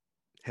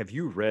Have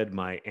you read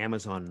my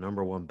Amazon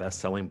 #1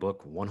 best-selling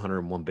book,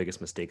 101 Biggest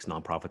Mistakes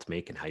Nonprofits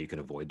Make and How You Can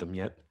Avoid Them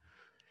yet?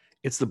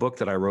 It's the book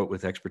that I wrote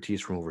with expertise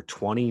from over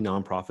 20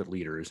 nonprofit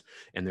leaders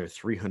and their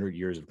 300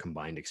 years of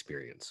combined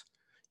experience.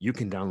 You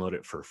can download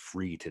it for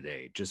free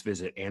today. Just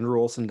visit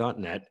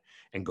andrewolson.net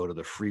and go to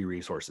the free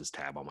resources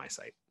tab on my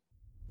site.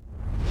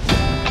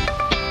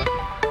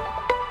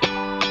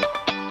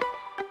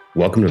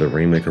 Welcome to the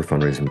Rainmaker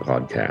Fundraising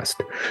Podcast,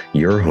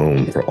 your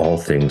home for all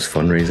things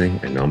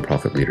fundraising and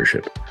nonprofit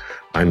leadership.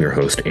 I'm your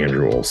host,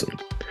 Andrew Olson.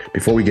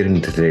 Before we get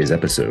into today's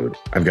episode,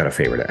 I've got a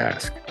favor to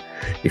ask.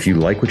 If you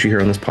like what you hear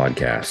on this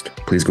podcast,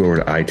 please go over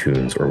to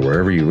iTunes or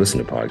wherever you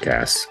listen to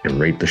podcasts and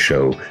rate the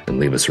show and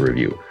leave us a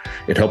review.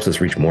 It helps us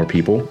reach more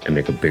people and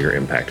make a bigger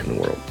impact in the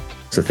world.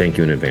 So thank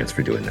you in advance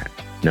for doing that.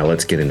 Now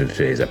let's get into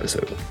today's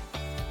episode.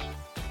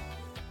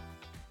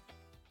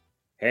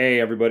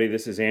 Hey, everybody,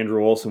 this is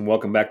Andrew Olson.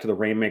 Welcome back to the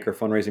Rainmaker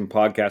Fundraising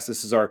Podcast.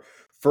 This is our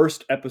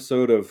first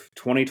episode of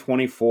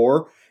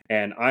 2024,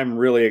 and I'm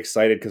really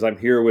excited because I'm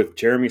here with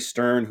Jeremy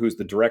Stern, who's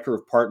the Director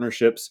of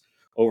Partnerships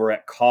over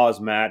at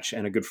Cause Match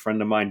and a good friend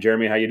of mine.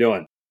 Jeremy, how you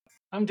doing?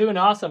 I'm doing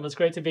awesome. It's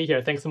great to be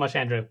here. Thanks so much,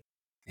 Andrew.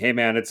 Hey,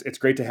 man, it's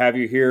great to have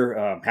you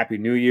here. Happy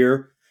New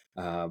Year.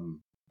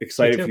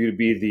 Excited for you to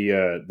be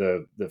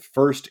the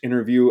first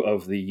interview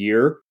of the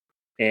year.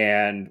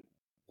 And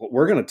what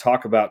we're going to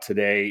talk about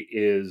today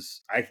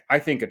is, I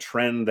think, a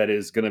trend that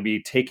is going to be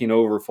taking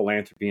over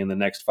philanthropy in the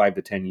next 5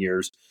 to 10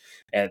 years,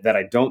 and that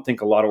I don't think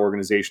a lot of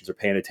organizations are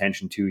paying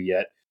attention to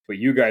yet. But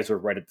you guys are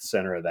right at the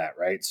center of that,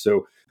 right?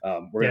 So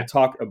we're going to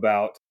talk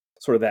about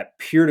sort of that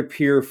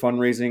peer-to-peer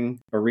fundraising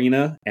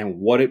arena and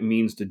what it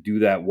means to do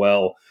that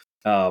well.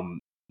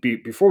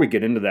 Before we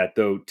get into that,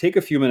 though, take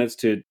a few minutes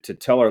to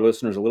tell our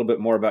listeners a little bit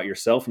more about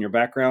yourself and your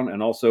background,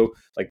 and also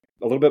like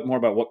a little bit more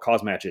about what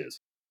Cause Match is.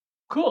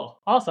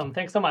 Cool. Awesome.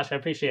 Thanks so much. I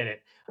appreciate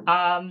it.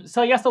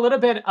 So yes, a little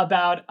bit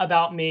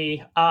about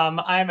me.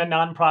 I'm a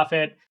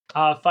nonprofit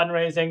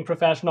fundraising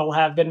professional,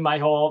 have been my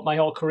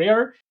whole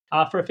career.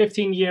 For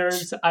 15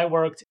 years, I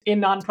worked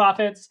in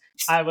nonprofits.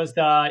 I was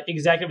the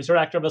executive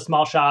director of a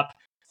small shop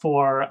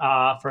for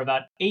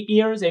about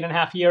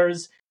 8.5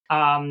 years.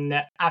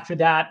 After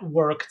that,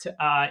 worked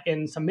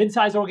in some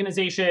mid-sized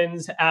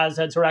organizations as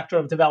a director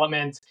of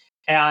development.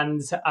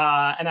 And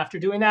after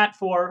doing that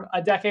for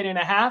a decade and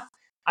a half,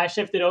 I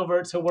shifted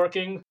over to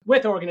working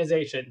with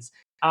organizations.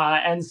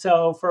 And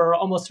so for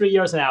almost 3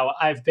 years now,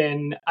 I've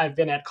been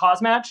at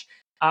Cause Match.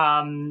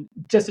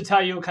 Just to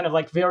tell you kind of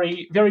like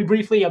very, very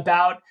briefly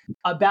about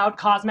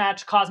Cause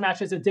Match. Cause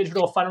Match is a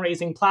digital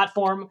fundraising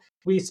platform.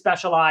 We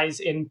specialize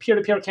in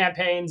peer-to-peer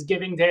campaigns,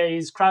 giving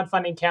days,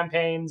 crowdfunding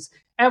campaigns,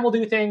 and we'll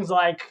do things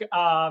like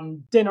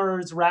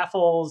dinners,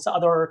 raffles,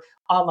 other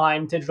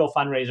online digital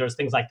fundraisers,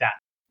 things like that.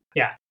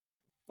 Yeah.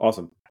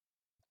 Awesome.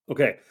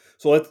 Okay,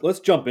 so let's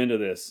jump into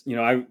this.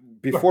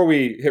 Before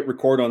we hit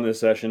record on this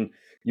session,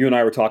 you and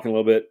I were talking a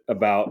little bit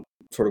about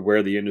sort of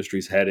where the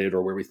industry's headed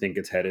or where we think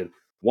it's headed.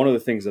 One of the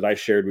things that I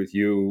shared with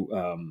you,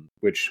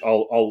 which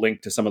I'll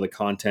link to some of the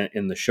content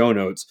in the show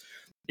notes,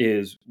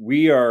 is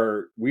we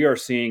are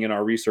seeing in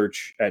our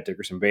research at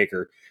Dickerson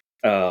Baker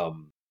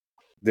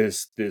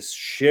this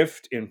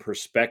shift in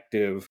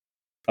perspective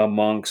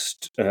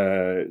amongst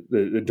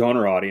the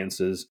donor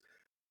audiences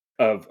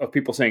of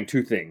people saying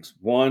two things.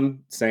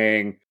 One,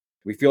 saying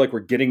we feel like we're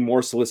getting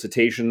more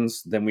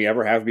solicitations than we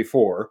ever have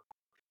before,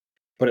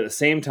 but at the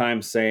same time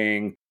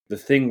saying the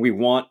thing we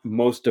want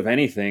most of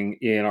anything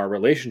in our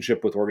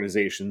relationship with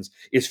organizations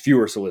is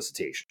fewer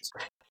solicitations,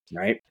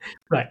 right?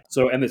 Right.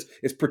 So, and this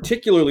is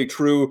particularly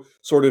true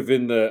sort of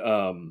in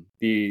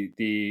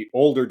the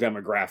older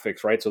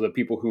demographics, right? So the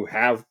people who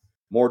have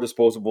more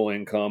disposable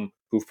income,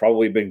 who've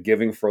probably been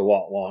giving for a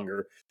lot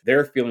longer,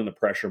 they're feeling the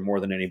pressure more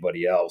than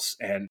anybody else.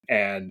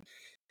 And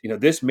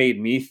this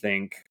made me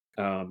think,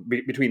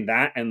 between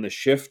that and the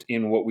shift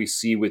in what we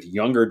see with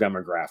younger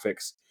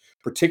demographics,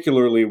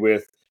 particularly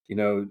with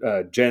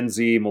Gen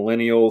Z,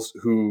 millennials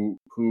who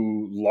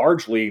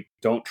largely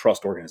don't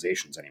trust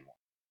organizations anymore,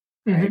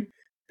 right?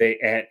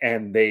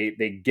 Mm-hmm.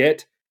 They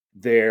get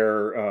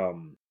their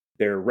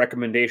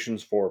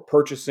recommendations for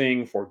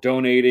purchasing, for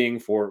donating,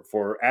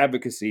 for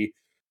advocacy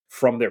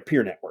from their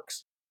peer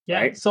networks.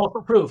 Yeah, right?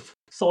 social proof.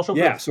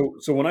 Yeah. So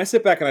when I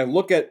sit back and I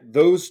look at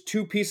those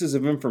two pieces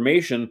of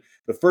information,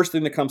 the first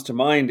thing that comes to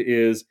mind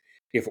is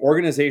if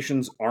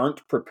organizations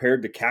aren't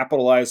prepared to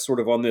capitalize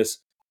sort of on this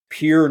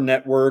peer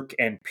network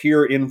and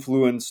peer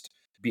influenced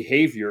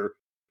behavior,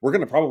 we're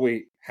going to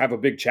probably have a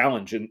big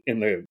challenge in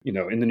the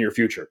near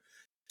future.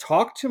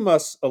 Talk to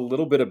us a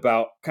little bit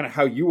about kind of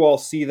how you all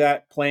see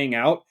that playing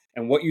out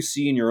and what you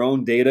see in your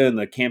own data and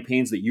the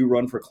campaigns that you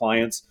run for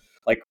clients.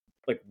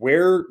 Like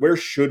where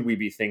should we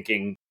be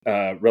thinking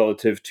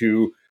relative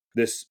to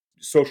this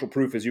social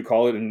proof, as you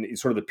call it, and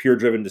sort of the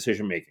peer-driven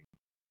decision-making?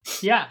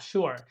 Yeah,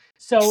 sure.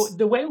 So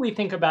the way we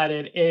think about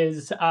it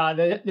is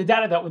the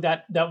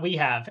data that we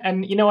have.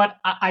 And you know what?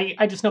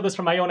 I just know this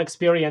from my own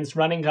experience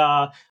running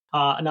a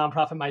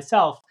nonprofit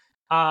myself,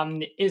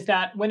 is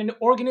that when an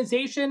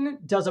organization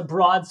does a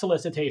broad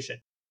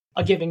solicitation,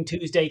 a Giving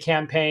Tuesday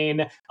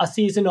campaign, a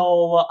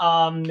seasonal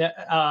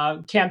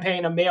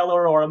campaign, a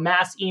mailer or a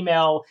mass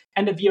email,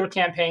 end of year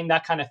campaign,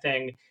 that kind of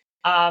thing.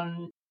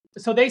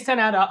 So they sent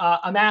out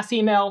a mass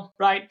email,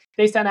 right?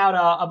 They sent out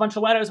a bunch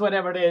of letters,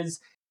 whatever it is.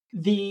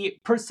 The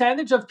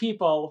percentage of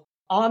people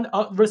on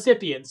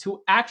recipients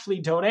who actually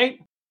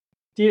donate,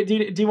 do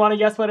you want to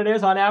guess what it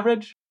is on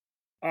average?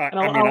 And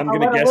I mean, I'm I'll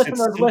going to let our guess it's listeners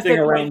something listen, like,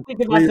 around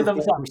think about 3 it to or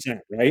themselves. 4%,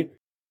 right?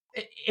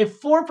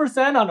 If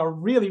 4% on a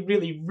really,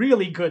 really,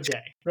 really good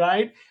day,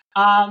 right?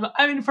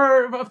 I mean,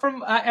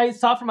 I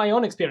saw from my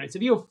own experience,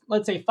 if you have,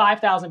 let's say,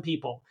 5,000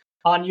 people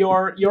on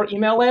your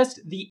email list,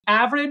 the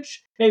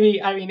average,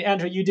 maybe, I mean,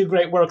 Andrew, you do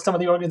great work. Some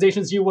of the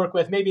organizations you work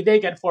with, maybe they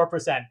get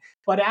 4%,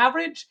 but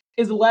average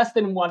is less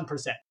than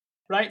 1%.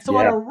 Right. So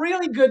on Yeah. a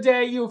really good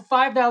day, you have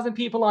 5,000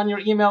 people on your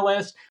email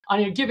list.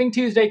 On your Giving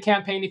Tuesday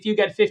campaign, if you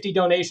get 50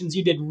 donations,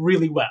 you did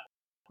really well.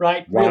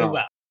 Right. Really Wow.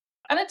 well.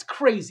 And it's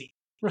crazy.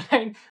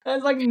 Right.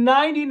 That's like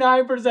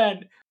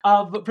 99%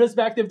 of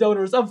prospective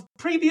donors, of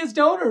previous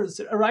donors,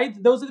 right?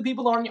 Those are the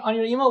people on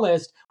your email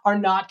list are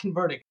not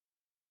converting.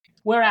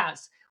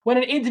 Whereas when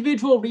an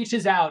individual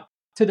reaches out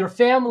to their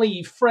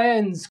family,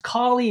 friends,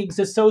 colleagues,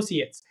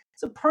 associates,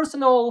 it's a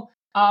personal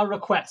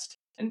request.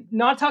 And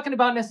not talking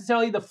about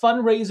necessarily the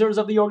fundraisers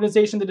of the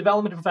organization, the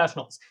development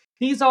professionals.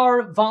 These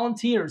are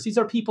volunteers. These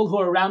are people who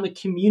are around the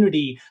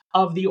community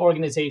of the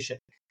organization.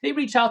 They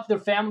reach out to their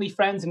family,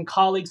 friends, and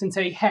colleagues and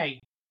say,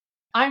 hey,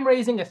 I'm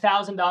raising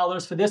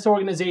 $1,000 for this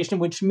organization,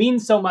 which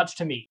means so much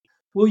to me.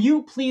 Will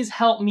you please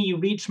help me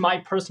reach my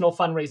personal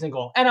fundraising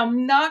goal? And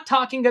I'm not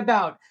talking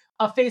about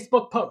a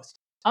Facebook post.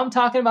 I'm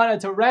talking about a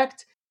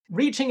direct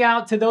reaching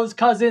out to those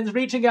cousins,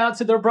 reaching out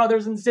to their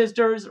brothers and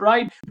sisters,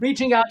 right?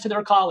 Reaching out to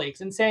their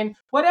colleagues and saying,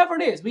 whatever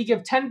it is, we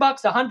give $10,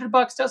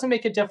 $100, doesn't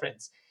make a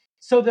difference.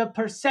 So the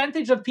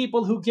percentage of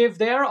people who give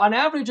there on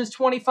average is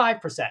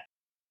 25%.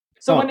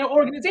 So when an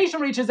organization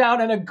reaches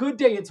out on a good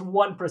day, it's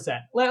 1%.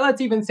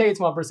 Let's even say it's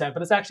 1%,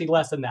 but it's actually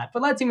less than that.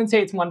 But let's even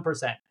say it's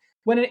 1%.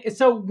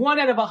 So 1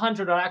 out of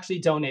 100 are actually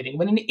donating.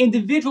 When an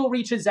individual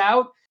reaches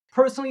out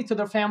personally to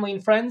their family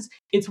and friends,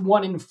 it's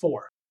 1 in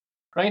 4.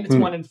 Right? It's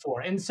 1 in 4.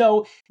 And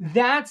so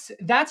that's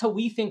how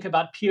we think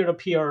about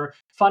peer-to-peer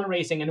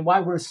fundraising and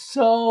why we're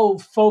so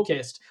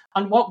focused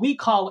on what we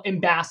call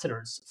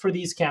ambassadors for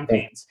these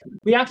campaigns.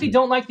 We actually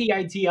don't like the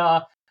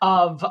idea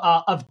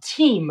of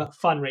team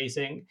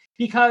fundraising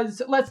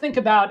because let's think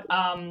about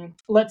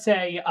let's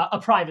say a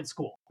private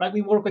school, right?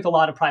 We work with a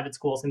lot of private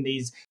schools in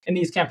these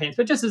campaigns,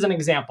 but just as an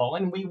example,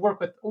 and we work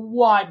with a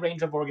wide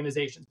range of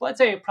organizations. But let's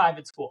say a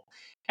private school,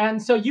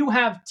 and so you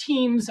have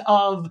teams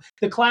of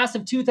the class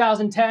of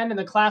 2010 and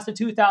the class of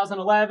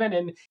 2011,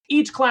 and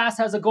each class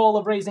has a goal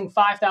of raising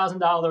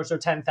 $5,000 or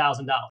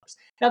 $10,000.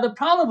 Now the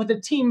problem with the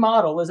team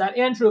model is that,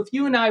 Andrew, if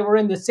you and I were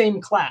in the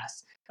same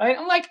class, right?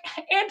 I'm like,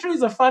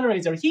 Andrew's a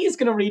fundraiser. He's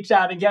going to reach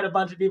out and get a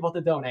bunch of people to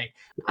donate.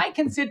 I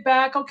can sit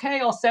back, okay,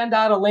 I'll send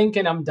out a link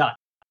and I'm done.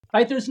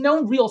 Right? There's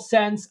no real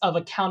sense of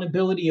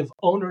accountability, of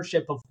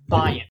ownership, of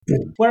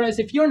buy-in. Whereas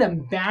if you're an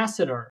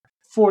ambassador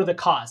for the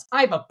cause,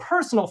 I have a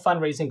personal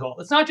fundraising goal.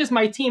 It's not just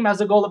my team has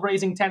a goal of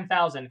raising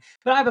 10,000,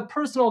 but I have a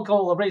personal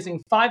goal of raising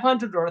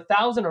 500 or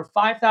 1,000 or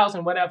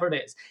 5,000, whatever it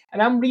is.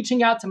 And I'm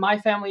reaching out to my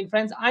family and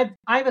friends. I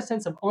have a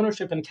sense of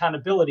ownership and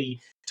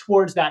accountability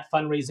towards that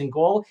fundraising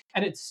goal,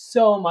 and it's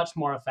so much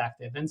more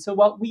effective. And so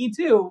what we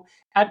do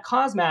at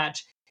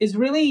CauseMatch is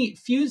really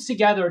fuse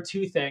together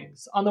two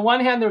things. On the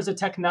one hand, there's a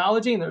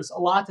technology, and there's a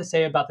lot to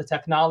say about the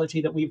technology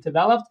that we've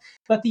developed.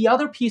 But the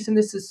other piece, and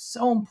this is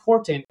so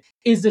important,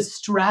 is the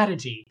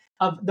strategy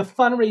of the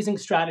fundraising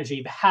strategy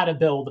of how to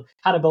build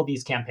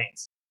these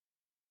campaigns.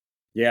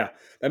 Yeah,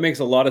 that makes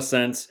a lot of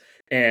sense,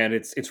 and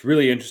it's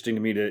really interesting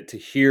to me to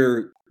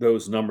hear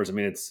those numbers. I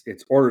mean, it's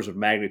orders of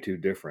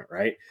magnitude different,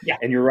 right? Yeah.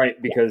 And you're right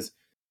Yeah. because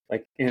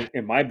like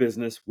in my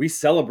business, we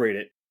celebrate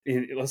it.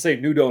 Let's say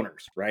new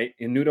donors, right?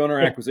 In new donor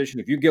Yeah.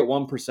 acquisition, if you get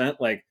 1%,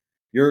 like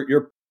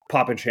you're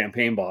popping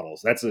champagne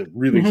bottles. That's a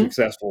really Mm-hmm.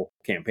 successful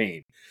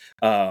campaign.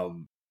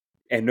 Um,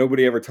 and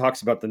nobody ever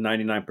talks about the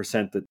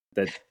 99%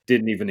 that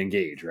didn't even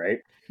engage, right?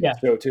 Yeah.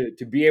 So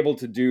to be able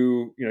to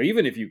do,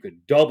 even if you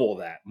could double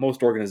that,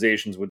 most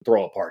organizations would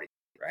throw a party,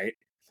 right?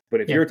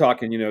 But if Yeah. you're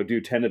talking,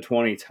 do 10 to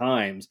 20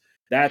 times,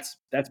 that's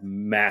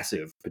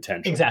massive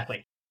potential.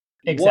 Exactly.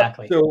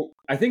 Exactly. So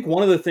I think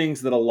one of the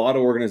things that a lot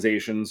of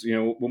organizations,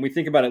 when we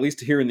think about, at least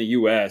here in the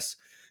US,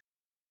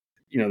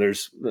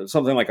 there's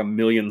something like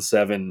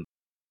 1,700,000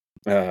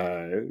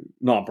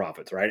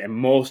 nonprofits, right? And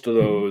most of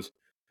Mm-hmm. those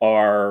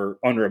are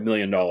under $1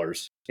 million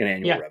in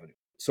annual Yeah. revenue.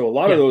 So a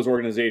lot of Yeah. those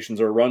organizations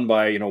are run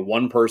by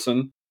one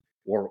person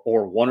or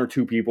one or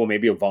two people,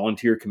 maybe a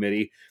volunteer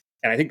committee.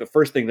 And I think the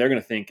first thing they're going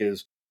to think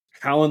is,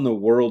 how in the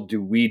world do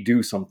we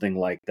do something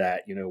like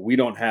that? We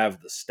don't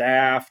have the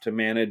staff to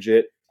manage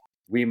it.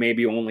 We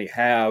maybe only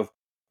have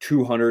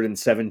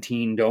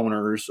 217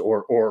 donors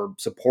or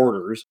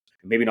supporters.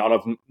 Maybe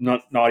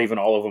not even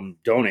all of them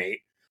donate.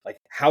 Like,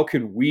 how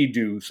can we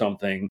do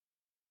something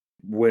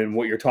when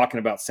what you're talking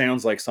about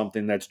sounds like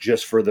something that's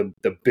just for the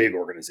big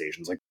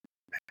organizations? Like,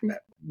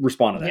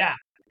 respond to that. Yeah.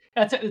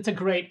 It's a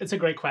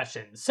great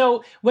question.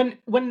 So when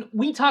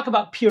we talk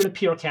about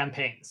peer-to-peer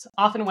campaigns,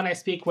 often when I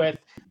speak with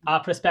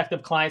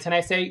prospective clients and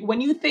I say, when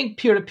you think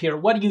peer-to-peer,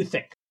 what do you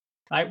think?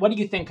 Right? What do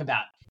you think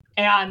about?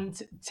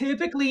 And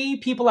typically,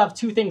 people have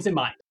two things in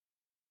mind: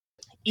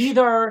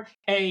 either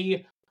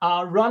a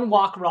run,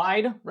 walk,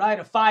 ride, right,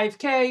 a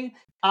 5K,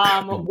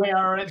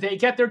 where they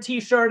get their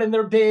T-shirt and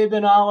their bib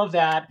and all of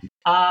that,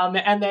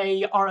 and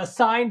they are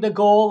assigned the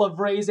goal of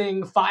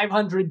raising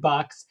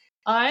 $500.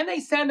 And they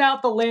send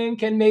out the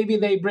link, and maybe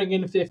they bring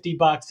in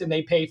 $50, and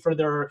they pay for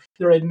their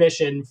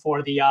admission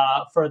for the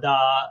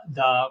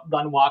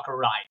run, walk, or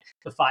ride,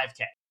 the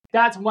 5K.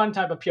 That's one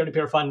type of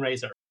peer-to-peer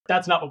fundraiser.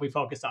 That's not what we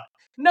focus on.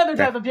 Another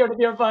Okay. type of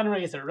peer-to-peer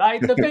fundraiser,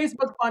 right? The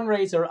Facebook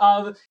fundraiser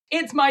of,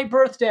 it's my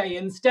birthday.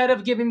 Instead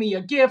of giving me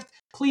a gift,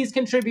 please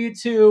contribute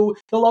to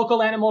the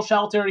local animal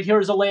shelter.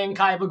 Here's a link.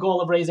 I have a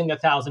goal of raising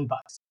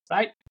 $1,000,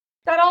 right?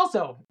 That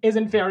also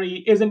isn't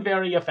very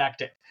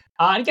effective.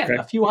 And again, Okay.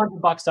 a few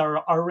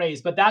 $100 are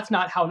raised, but that's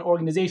not how an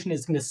organization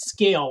is going to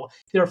scale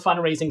their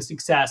fundraising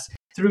success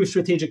through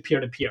strategic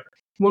peer-to-peer.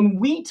 When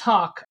we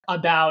talk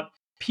about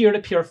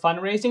peer-to-peer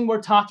fundraising,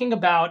 we're talking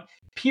about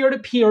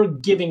peer-to-peer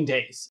giving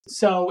days.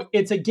 So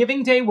it's a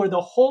giving day where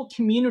the whole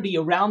community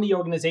around the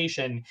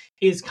organization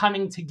is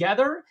coming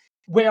together,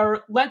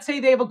 where let's say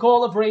they have a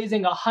goal of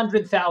raising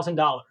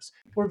 $100,000.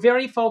 We're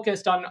very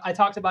focused on, I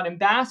talked about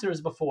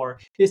ambassadors before,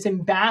 this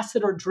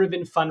ambassador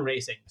driven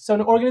fundraising. So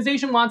an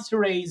organization wants to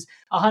raise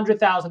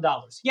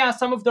 $100,000. Yeah,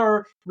 some of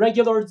their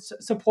regular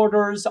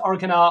supporters are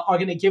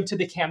gonna give to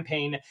the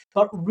campaign,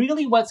 but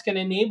really what's going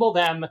to enable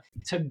them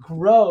to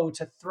grow,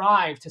 to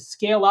thrive, to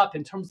scale up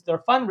in terms of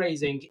their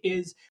fundraising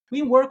is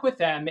we work with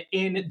them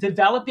in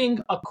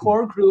developing a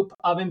core group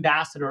of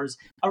ambassadors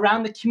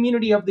around the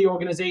community of the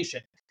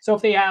organization. So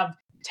if they have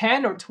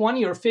 10 or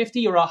 20 or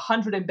 50 or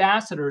 100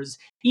 ambassadors,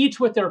 each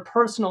with their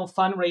personal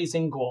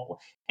fundraising goal.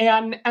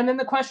 And then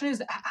the question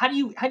is, how do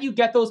you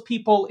get those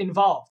people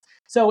involved?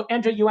 So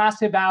Andrew, you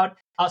asked about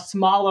a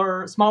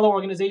smaller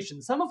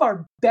organization. Some of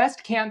our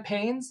best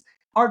campaigns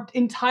are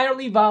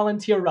entirely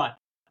volunteer run,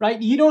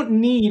 right? You don't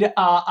need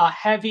a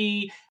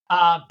heavy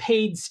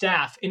paid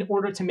staff in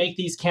order to make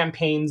these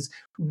campaigns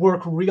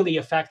work really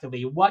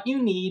effectively. What you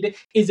need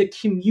is a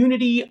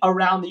community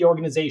around the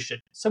organization.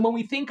 So when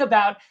we think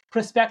about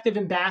prospective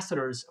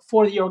ambassadors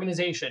for the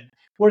organization,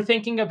 we're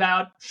thinking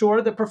about,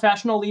 sure, the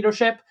professional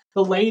leadership,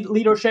 the lay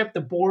leadership, the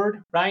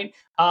board, right?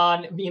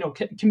 On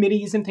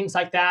committees and things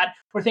like that.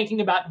 We're thinking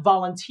about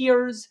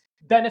volunteers,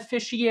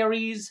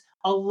 beneficiaries,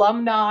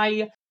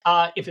 alumni,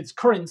 if it's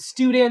current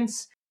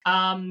students,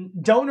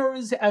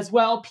 donors as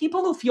well,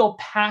 people who feel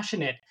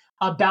passionate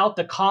about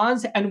the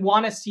cause and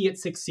want to see it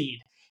succeed.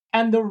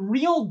 And the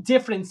real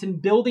difference in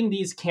building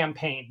these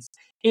campaigns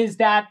is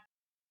that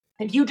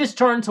if you just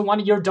turn to one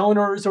of your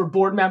donors or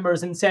board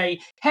members and say,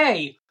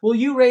 "Hey, will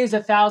you raise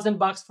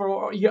 $1,000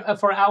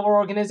 for our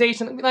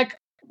organization?" They'll be like,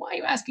 "Why are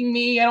you asking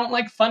me? I don't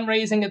like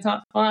fundraising. It's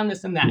not fun.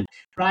 This and that."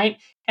 Right?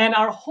 And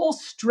our whole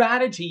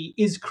strategy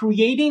is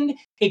creating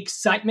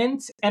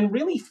excitement and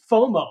really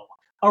FOMO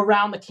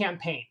around the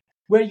campaign,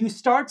 where you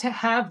start to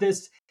have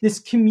this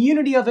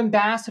community of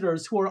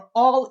ambassadors who are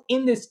all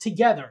in this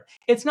together.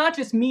 It's not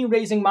just me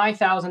raising my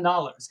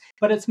 $1,000,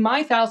 but it's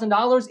my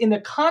 $1,000 in the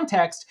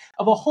context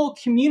of a whole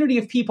community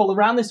of people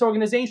around this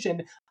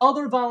organization,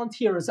 other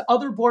volunteers,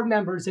 other board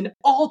members, and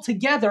all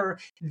together,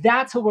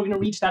 that's how we're going to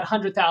reach that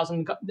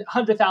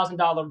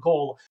 $100,000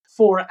 goal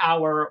for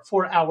our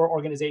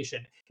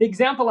organization. The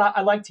example I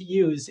like to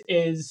use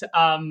is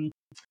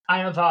I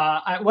have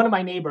one of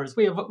my neighbors.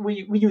 We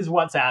use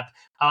WhatsApp.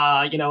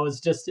 Is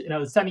just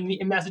sending me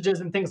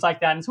messages and things like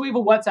that. And so we have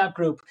a WhatsApp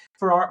group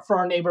for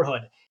our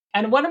neighborhood.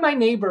 And one of my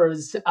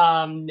neighbors,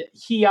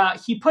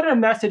 he put in a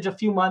message a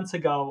few months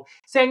ago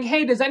saying,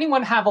 "Hey, does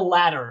anyone have a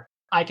ladder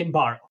I can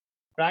borrow?"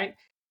 Right?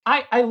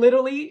 I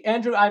literally,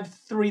 Andrew, I have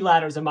 3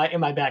 ladders in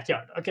my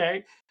backyard.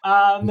 Okay,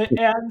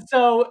 and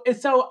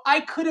so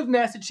I could have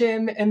messaged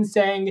him and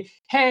saying,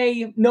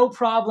 "Hey, no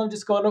problem,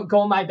 just go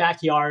in my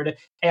backyard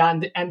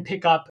and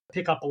pick up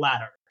a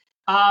ladder."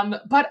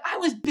 But I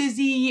was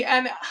busy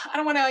and I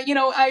don't want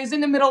to, I was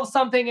in the middle of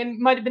something and it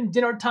might have been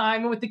dinner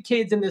time with the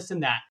kids and this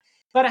and that.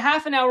 But a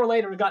half an hour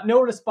later, I got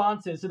no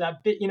responses to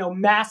that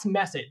mass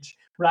message,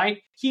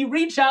 right? He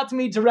reached out to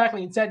me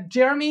directly and said,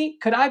 "Jeremy,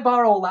 could I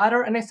borrow a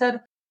ladder?" And I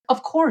said,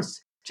 "Of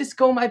course. Just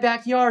go in my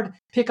backyard,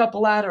 pick up a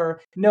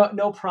ladder,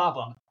 no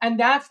problem." And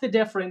that's the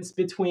difference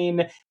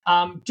between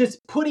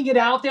just putting it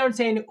out there and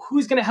saying,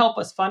 who's going to help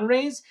us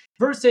fundraise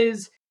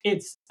versus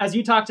it's, as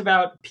you talked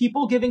about,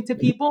 people giving to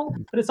people,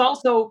 but it's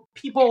also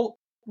people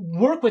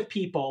work with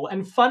people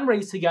and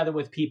fundraise together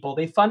with people.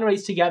 They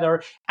fundraise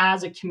together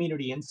as a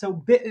community. And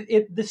so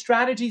the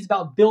strategy is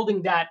about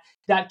building that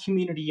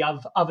community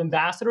of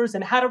ambassadors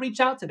and how to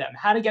reach out to them,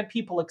 how to get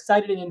people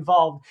excited and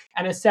involved,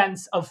 and a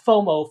sense of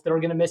FOMO if they're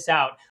going to miss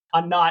out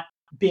on not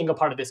being a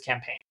part of this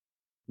campaign.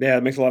 Yeah,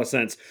 it makes a lot of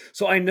sense.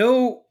 So I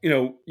know,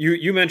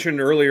 you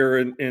mentioned earlier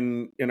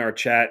in our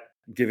chat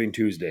Giving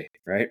Tuesday,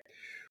 right?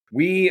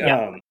 We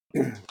Yeah.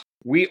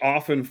 we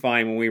often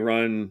find when we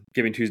run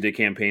Giving Tuesday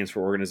campaigns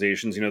for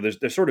organizations,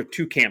 there's sort of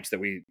two camps that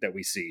we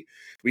see.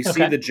 We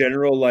see Okay. the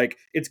general, like,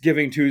 it's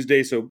Giving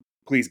Tuesday, so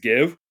please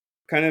give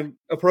kind of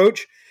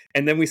approach,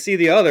 and then we see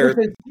the Which other, is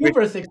which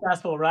super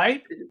successful,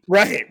 right?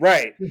 right.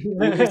 We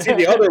see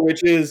the other,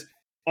 which is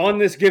on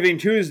this Giving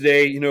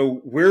Tuesday,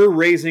 we're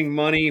raising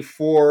money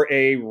for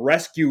a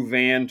rescue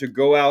van to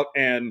go out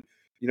and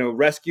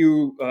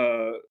rescue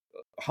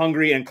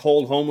hungry and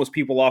cold homeless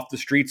people off the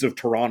streets of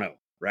Toronto,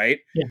 right?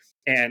 Yeah.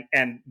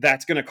 And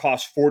that's going to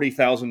cost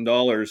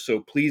 $40,000. So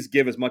please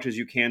give as much as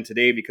you can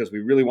today because we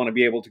really want to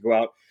be able to go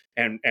out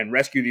and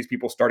rescue these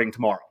people starting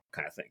tomorrow,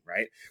 kind of thing,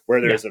 right? Where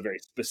Yeah. there's a very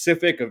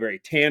specific, a very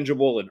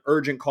tangible, and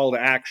urgent call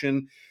to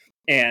action,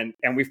 and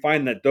we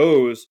find that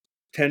those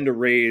tend to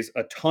raise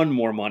a ton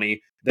more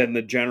money than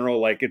the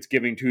general, like, it's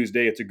Giving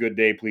Tuesday, it's a good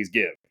day, please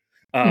give.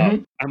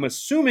 Hmm. I'm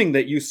assuming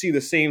that you see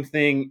the same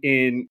thing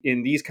in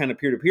these kind of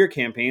peer-to-peer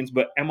campaigns,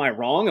 but am I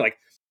wrong? Like,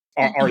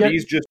 are You're,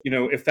 these just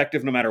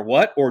effective no matter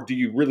what, or do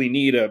you really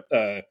need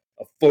a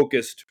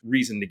focused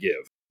reason to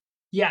give?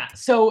 Yeah.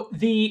 So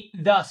the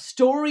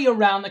story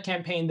around the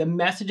campaign, the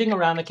messaging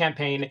around the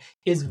campaign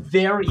is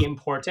very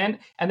important,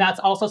 and that's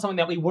also something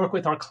that we work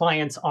with our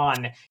clients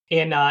on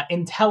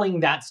in telling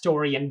that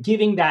story and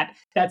giving that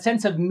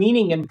sense of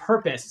meaning and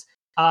purpose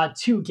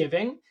to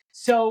giving.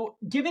 So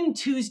Giving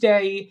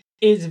Tuesday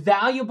is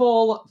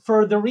valuable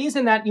for the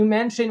reason that you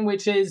mentioned,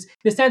 which is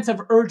the sense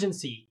of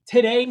urgency.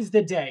 Today's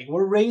the day.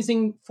 We're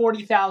raising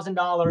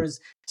 $40,000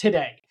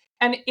 today,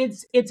 and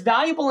it's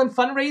valuable in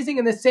fundraising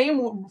in the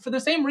same for the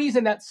same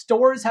reason that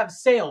stores have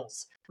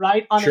sales,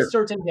 right, on a Sure.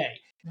 certain day.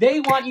 They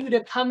want you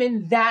to come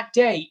in that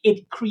day.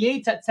 It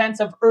creates that sense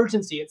of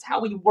urgency. It's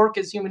how we work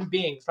as human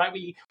beings, right?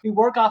 We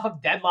work off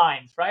of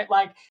deadlines, right?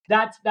 Like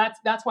that's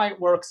why it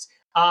works.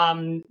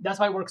 That's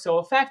why it works so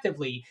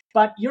effectively.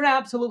 But you're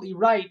absolutely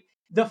right.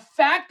 The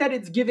fact that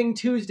it's Giving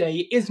Tuesday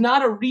is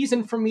not a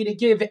reason for me to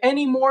give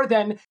any more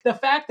than the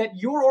fact that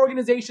your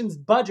organization's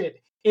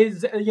budget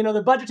is,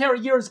 the budgetary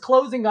year is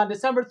closing on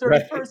December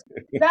Right. 31st.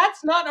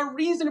 That's not a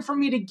reason for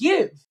me to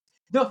give.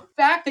 The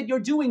fact that you're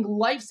doing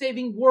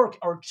life-saving work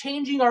or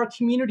changing our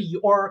community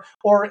or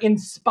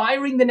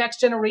inspiring the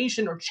next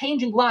generation or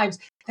changing lives,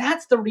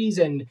 that's the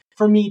reason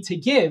for me to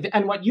give.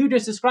 And what you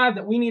just described,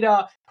 that we need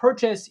to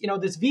purchase,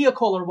 this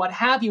vehicle or what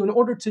have you in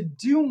order to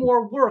do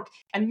more work.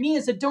 And me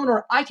as a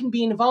donor, I can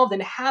be involved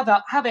and have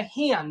a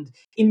hand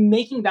in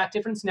making that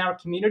difference in our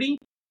community.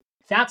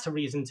 That's a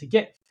reason to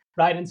give,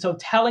 right? And so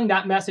telling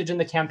that message in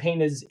the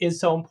campaign is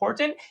so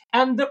important.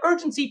 And the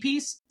urgency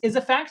piece is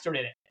a factor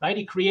in it, right?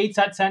 It creates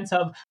that sense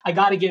of, I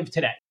got to give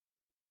today.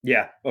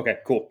 Yeah. Okay.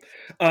 Cool.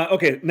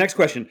 Okay. Next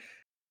question.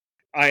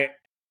 I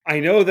I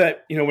know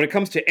that when it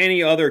comes to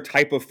any other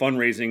type of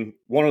fundraising,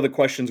 one of the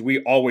questions we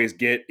always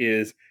get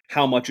is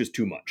how much is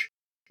too much,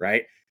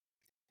 right?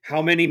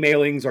 How many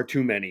mailings are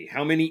too many?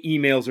 How many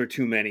emails are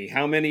too many?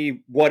 How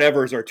many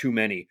whatevers are too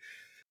many?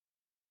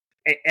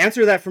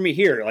 Answer that for me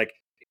here. Like,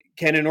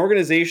 can an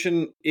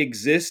organization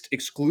exist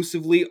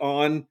exclusively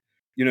on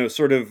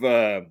sort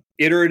of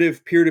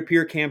iterative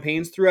peer-to-peer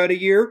campaigns throughout a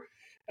year?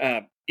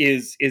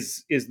 Is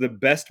the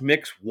best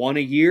mix one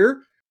a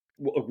year?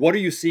 What are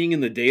you seeing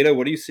in the data?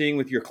 What are you seeing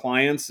with your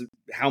clients?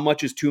 How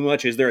much is too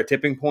much? Is there a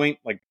tipping point?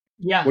 Like,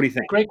 what Yeah, do you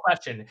think? great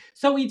question.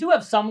 So we do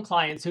have some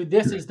clients who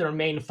this is their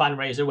main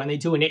fundraiser when they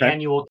do an Okay.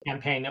 annual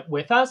campaign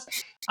with us.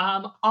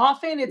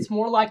 Often it's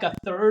more like a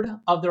third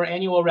of their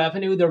annual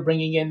revenue they're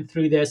bringing in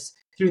through this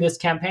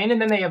campaign,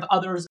 and then they have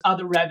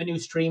other revenue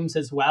streams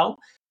as well.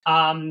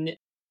 Um,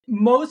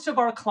 Most of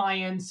our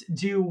clients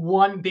do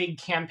one big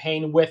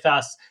campaign with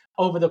us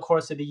over the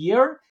course of the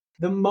year.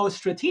 The most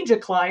strategic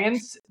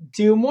clients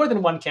do more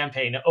than one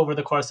campaign over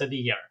the course of the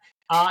year.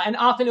 And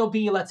often it'll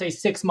be, let's say,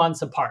 6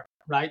 months apart,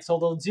 right? So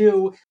they'll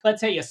do, let's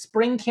say, a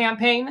spring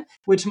campaign,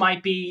 which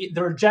might be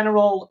their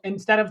general,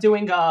 instead of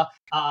doing a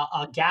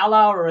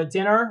gala or a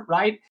dinner,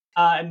 right?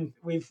 And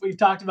we've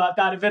talked about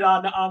that a bit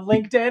on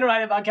LinkedIn,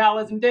 right? About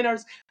galas and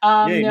dinners.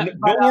 Yay!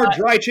 But No more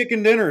dry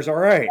chicken dinners. All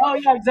right. Oh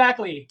yeah,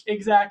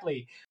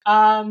 exactly.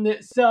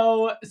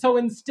 So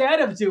instead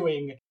of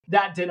doing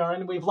that dinner,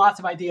 and we have lots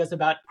of ideas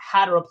about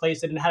how to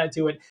replace it and how to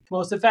do it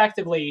most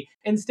effectively.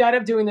 Instead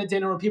of doing the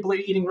dinner where people are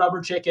eating rubber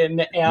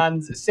chicken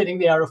and sitting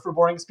there for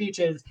boring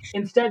speeches,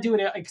 instead do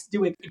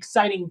an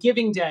exciting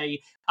giving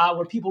day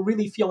where people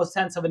really feel a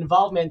sense of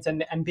involvement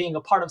and being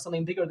a part of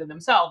something bigger than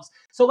themselves.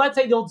 So let's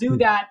say they'll do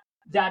that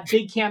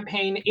big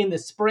campaign in the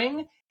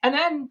spring, and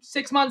then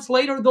 6 months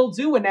later, they'll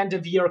do an end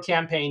of year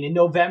campaign in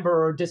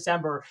November or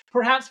December,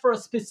 perhaps for a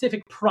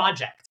specific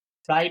project,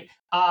 right?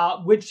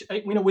 Which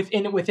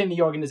within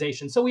the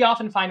organization. So we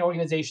often find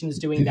organizations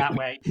doing that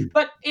way.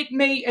 But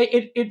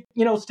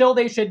still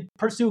they should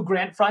pursue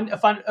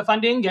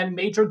funding and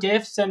major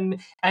gifts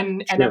and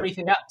Sure.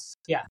 everything else.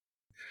 Yeah.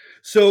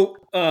 So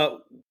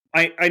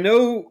I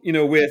know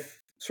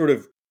with sort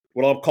of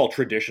what I'll call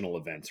traditional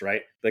events,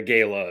 right? The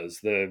galas,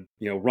 the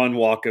run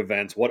walk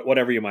events,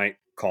 whatever you might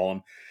call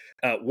them.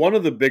 One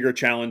of the bigger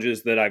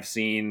challenges that I've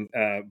seen,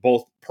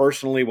 both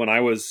personally when I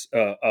was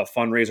a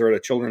fundraiser at a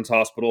children's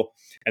hospital,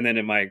 and then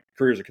in my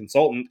career as a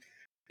consultant,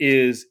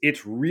 is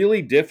it's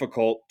really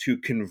difficult to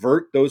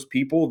convert those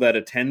people that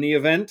attend the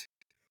event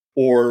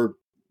or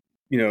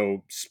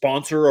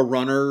sponsor a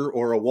runner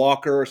or a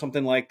walker or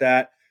something like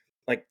that.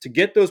 Like, to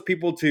get those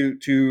people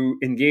to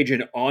engage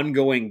in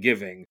ongoing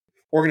giving,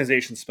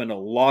 organizations spend a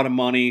lot of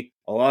money,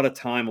 a lot of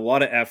time, a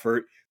lot of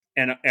effort,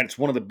 and it's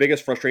one of the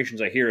biggest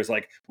frustrations I hear is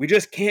like, we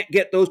just can't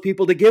get those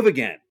people to give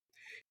again.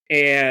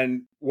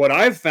 And what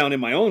I've found in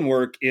my own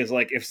work is,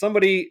 like, if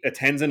somebody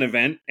attends an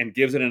event and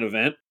gives at an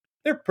event,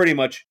 they're pretty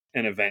much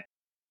an event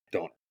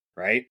donor,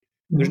 right?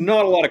 There's Mhm.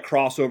 not a lot of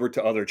crossover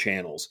to other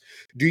channels.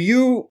 Do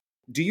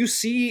you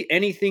see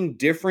anything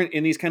different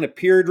in these kind of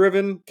peer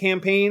driven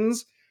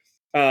campaigns?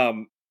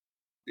 Um,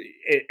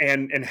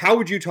 and how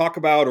would you talk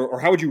about, or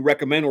how would you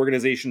recommend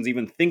organizations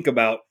even think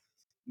about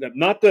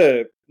not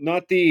the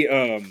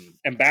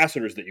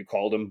ambassadors that you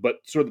called them, but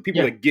sort of the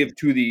people Yeah. that give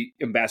to the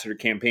ambassador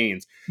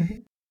campaigns?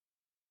 Mhm.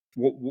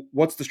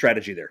 What's the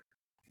strategy there?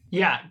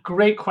 Yeah,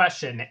 great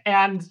question.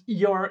 And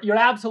you're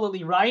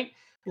absolutely right.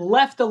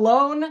 Left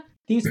alone,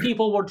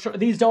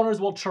 these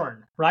donors will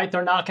churn, right?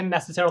 They're not going to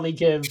necessarily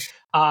give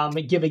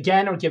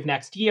again or give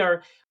next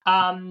year.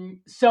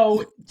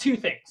 So two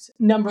things.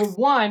 Number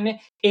one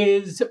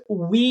is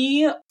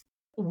we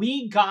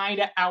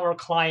guide our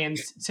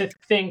clients to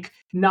think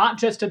not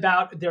just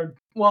about their,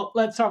 well,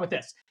 let's start with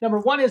this. Number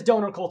one is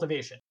donor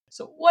cultivation.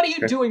 So what are you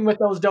Okay. doing with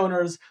those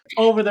donors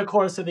over the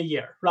course of the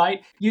year,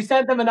 right? You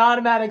sent them an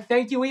automatic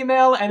thank you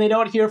email and they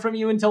don't hear from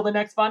you until the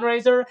next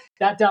fundraiser.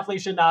 That definitely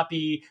should not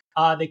be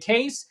the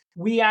case.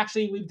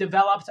 We've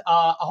developed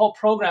a whole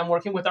program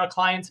working with our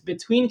clients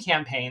between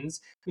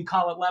campaigns. We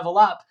call it Level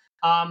Up,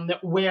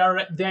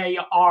 where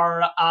they're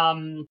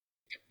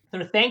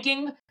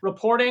thanking,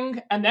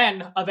 reporting, and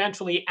then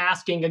eventually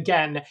asking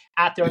again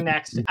at their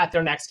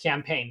next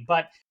campaign.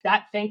 But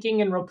that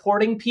thanking and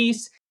reporting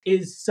piece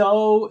is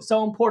so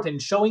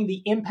important, showing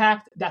the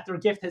impact that their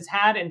gift has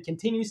had and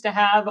continues to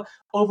have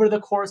over the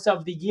course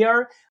of the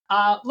year.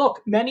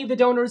 Look, many of the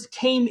donors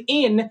came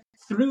in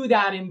through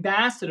that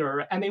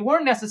ambassador, and they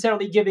weren't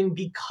necessarily giving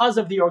because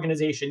of the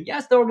organization.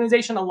 Yes, the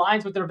organization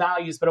aligns with their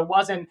values, but it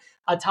wasn't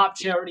a top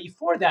charity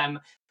for them.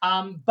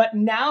 But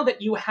now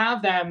that you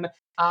have them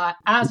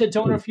as a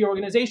donor for your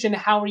organization,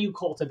 how are you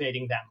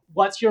cultivating them?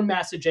 What's your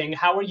messaging?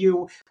 How are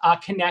you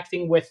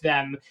connecting with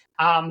them?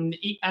 I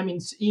mean,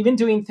 even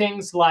doing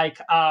things like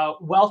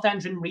wealth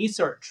engine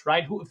research,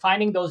 right?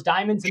 Finding those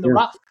diamonds in the Sure.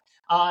 rough.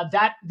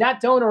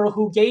 That donor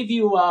who gave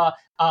you a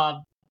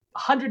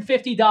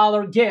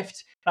 $150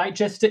 gift,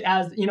 right,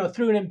 as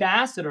through an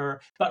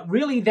ambassador, but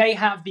really they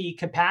have the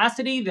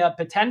capacity, the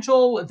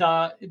potential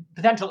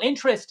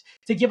interest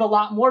to give a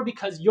lot more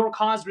because your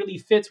cause really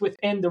fits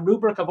within the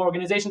rubric of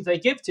organizations they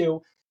give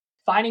to.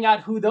 Finding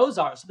out who those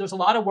are. So there's a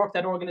lot of work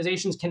that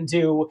organizations can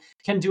do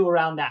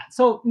around that.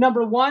 So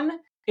number one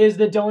is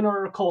the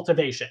donor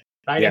cultivation,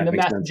 right, Yeah, and the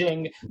makes sense.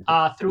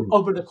 messaging through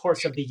over the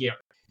course of the year.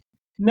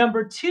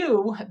 Number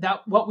two,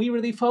 that what we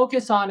really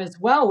focus on as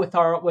well with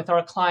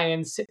our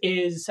clients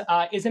is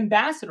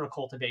ambassador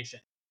cultivation.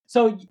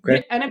 So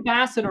Okay. an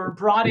ambassador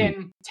brought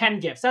in 10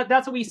 gifts.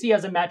 That's what we see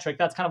as a metric.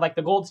 That's kind of like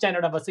the gold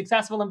standard of a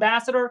successful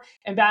ambassador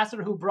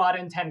who brought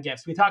in 10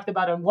 gifts. We talked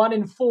about a 1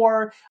 in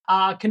 4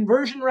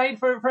 conversion rate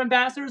for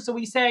ambassadors. So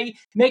we say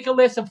make a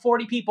list of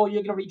 40 people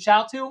you're going to reach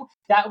out to.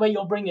 That way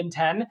you'll bring in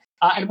 10.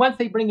 And once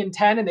they bring in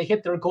 10 and they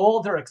hit their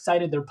goal, they're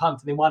excited, they're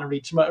pumped, and they want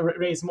to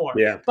raise more.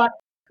 Yeah.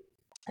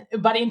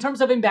 But in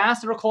terms of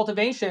ambassador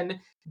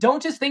cultivation,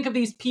 don't just think of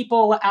these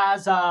people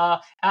as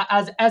an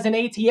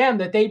ATM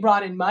that they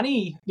brought in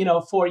money,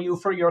 for you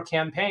for your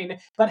campaign.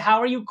 But how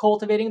are you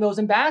cultivating those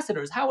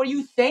ambassadors? How are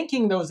you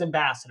thanking those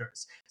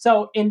ambassadors?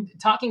 So, in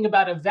talking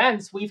about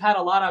events, we've had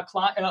a lot of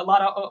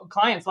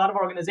clients, a lot of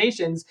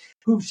organizations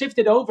who've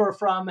shifted over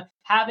from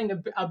having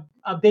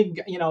a big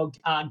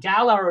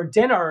gala or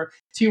dinner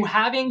to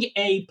having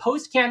a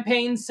post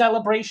campaign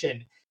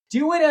celebration.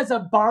 Do it as a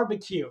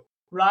barbecue,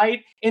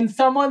 right? In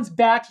someone's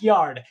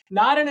backyard,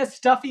 not in a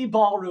stuffy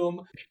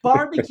ballroom.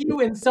 Barbecue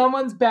in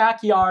someone's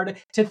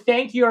backyard to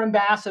thank your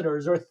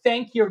ambassadors or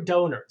thank your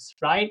donors,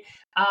 right?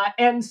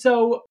 And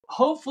so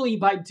hopefully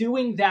by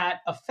doing that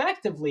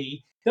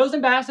effectively, those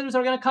ambassadors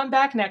are going to come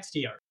back next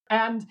year.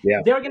 And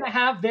Yeah. they're going to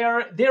have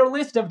their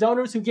list of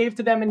donors who gave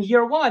to them in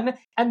year one.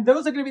 And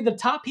those are going to be the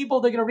top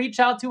people they're going to reach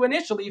out to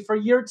initially for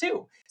year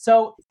two.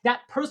 So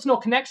that personal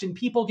connection,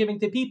 people giving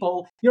to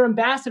people, your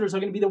ambassadors are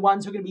going to be the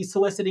ones who are going to be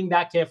soliciting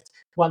that gift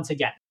once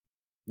again.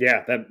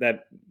 Yeah,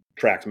 that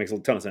tracks, makes a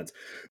ton of sense.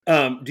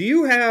 Do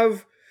you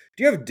have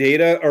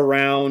data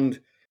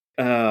around,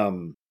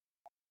 um,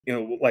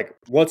 like,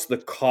 what's the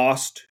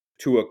cost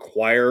to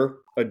acquire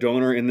a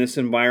donor in this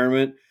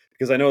environment?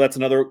 Because I know that's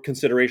another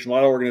consideration. A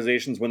lot of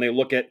organizations, when they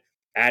look at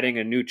adding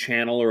a new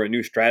channel or a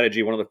new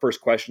strategy, one of the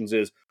first questions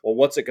is, well,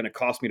 what's it going to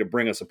cost me to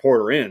bring a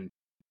supporter in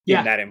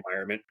Yeah. that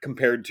environment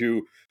compared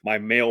to my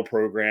mail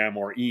program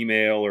or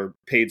email or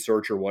paid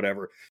search or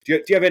whatever?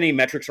 Do you have any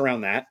metrics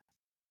around that?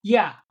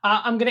 Yeah,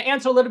 I'm going to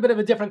answer a little bit of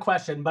a different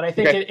question, but I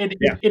think Okay. it it,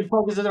 Yeah. it, it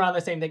focuses around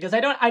the same thing because I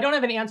don't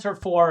have an answer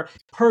for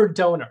per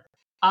donor.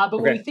 But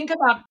when we Okay. think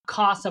about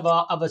costs of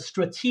a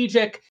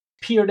strategic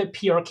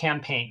peer-to-peer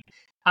campaign,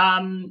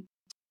 um,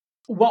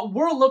 what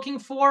we're looking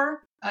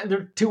for, there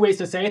are two ways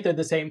to say it, they're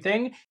the same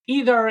thing.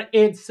 Either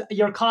it's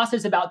your cost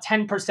is about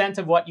 10%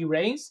 of what you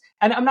raise.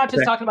 And I'm not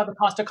just Okay. talking about the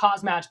cost of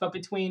cause match, but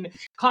between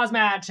cause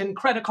match and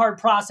credit card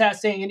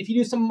processing. And if you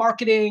do some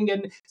marketing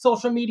and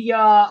social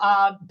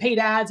media, paid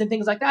ads and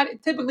things like that,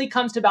 it typically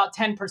comes to about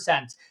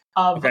 10%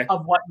 Okay.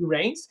 of what you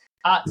raise.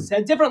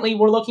 Said differently,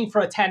 we're looking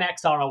for a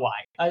 10x ROI,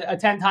 a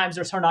 10 times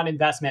return on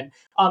investment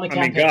on the I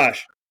mean, campaign.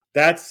 gosh,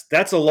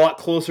 that's a lot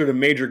closer to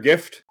major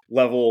gift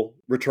level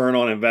return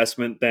on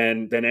investment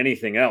than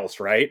anything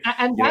else, right?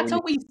 And You know, that's when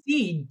you, what we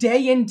see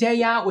day in,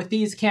 day out with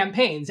these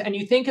campaigns. And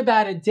you think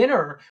about a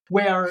dinner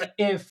where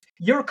if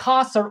your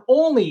costs are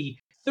only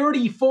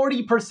 30,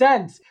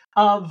 40%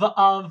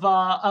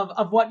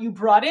 of what you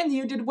brought in,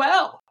 you did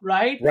well,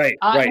 right? right,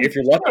 right. And If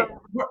you're here, lucky,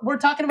 we're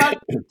talking about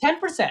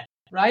 10%,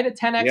 right? A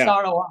 10x yeah.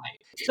 ROI.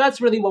 So that's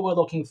really what we're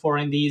looking for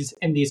in these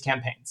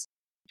campaigns.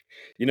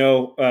 You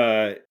know,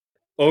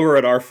 over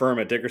at our firm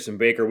at Dickerson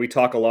Baker, we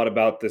talk a lot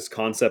about this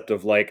concept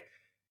of like,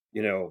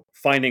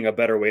 finding a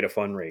better way to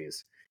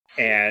fundraise.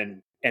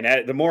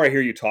 The more I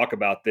hear you talk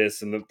about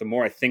this, and the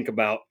more I think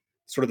about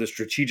sort of the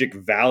strategic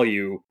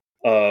value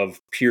of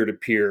peer to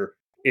peer,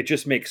 it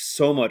just makes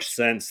so much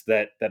sense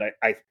that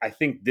I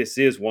think this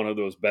is one of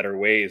those better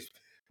ways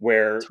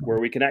where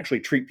we can actually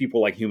treat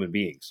people like human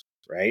beings,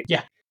 right?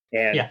 Yeah,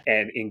 yeah.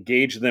 And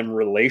engage them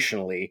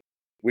relationally,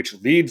 which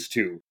leads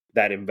to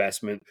that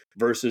investment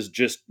versus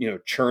just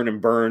churn and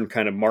burn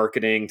kind of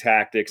marketing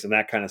tactics and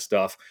that kind of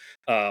stuff.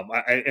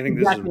 I think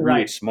this is Exactly really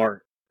right.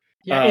 smart.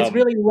 Yeah, it's Um,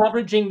 really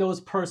leveraging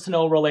those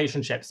personal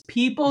relationships.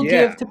 People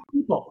yeah, give to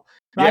people,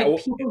 yeah. right? Well,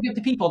 People give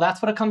to people.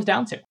 That's what it comes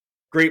down to.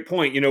 great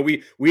point.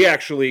 We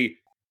actually,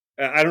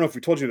 I don't know if we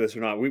told you this or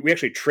not. We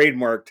actually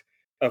trademarked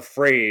a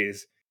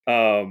phrase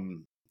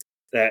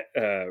that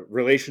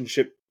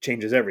relationship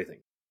changes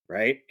everything,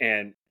 right?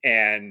 And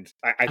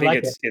I I think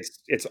like it.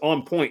 it's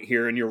on point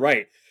here. And you're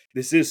right.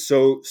 This is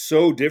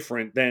so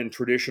different than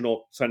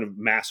traditional kind of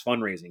mass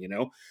fundraising.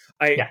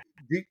 I Yeah.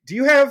 do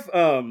you have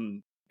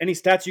any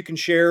stats you can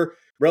share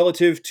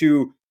relative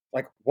to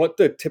like what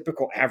the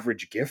typical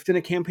average gift in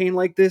a campaign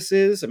like this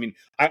is? I mean,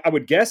 I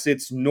would guess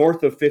it's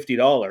north of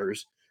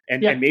 $50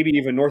 and Yeah. maybe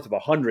even north of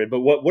 100. But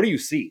what do you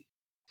see?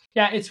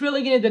 Yeah, it's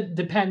really going to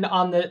depend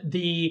on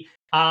the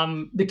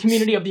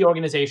community of the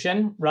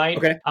organization, right?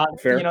 Okay,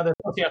 fair. The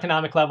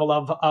socioeconomic level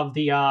of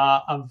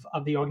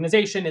the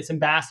organization, its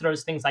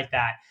ambassadors, things like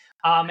that.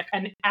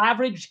 An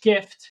average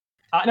gift,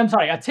 and I'm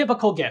sorry, a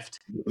typical gift,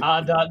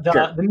 Sure. the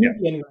Yeah.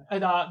 median,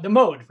 the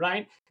mode,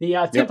 right? The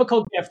Yep.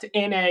 typical gift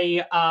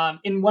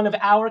in one of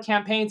our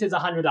campaigns is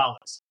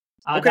 $100.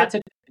 Okay. That's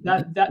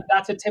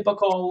a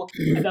typical,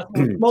 that's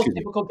the most Excuse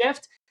me. typical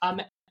gift.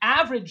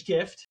 Average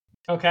gift,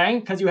 okay,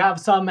 because you have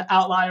some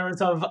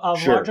outliers of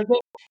Sure. larger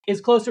gifts, is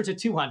closer to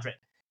 200.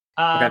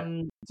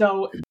 Okay.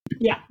 So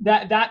yeah,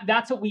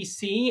 that's what we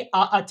see.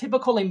 A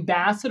typical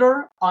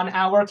ambassador on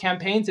our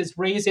campaigns is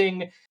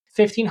raising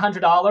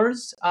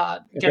 $1,500.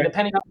 Again, Okay.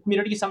 depending on the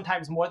community,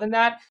 sometimes more than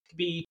that. It could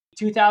be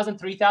 2,000,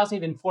 3,000,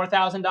 even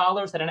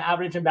 $4,000 that an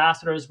average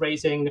ambassador is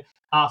raising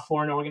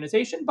for an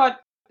organization. But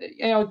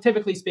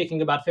typically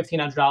speaking, about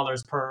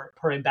 $1,500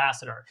 per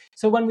ambassador.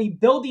 So when we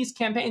build these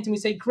campaigns and we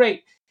say,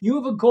 great, you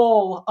have a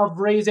goal of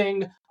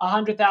raising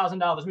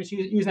 $100,000, which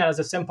use that as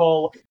a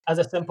simple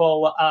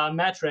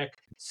metric.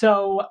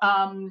 So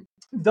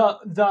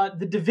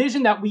the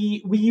division that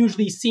we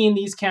usually see in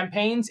these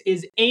campaigns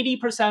is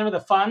 80% of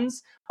the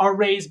funds are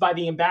raised by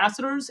the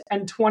ambassadors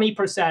and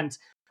 20%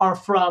 are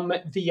from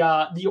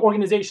the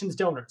organization's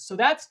donors. So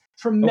that's Okay.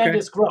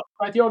 tremendous growth,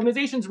 right? The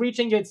organization's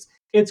reaching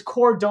its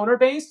core donor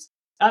base.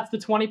 That's the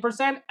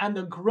 20%, and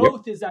the Yep.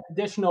 growth is that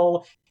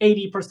additional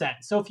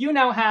 80%. So if you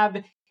now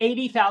have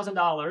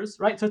 $80,000,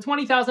 right? So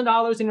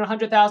 $20,000 in your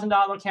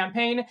 $100,000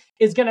 campaign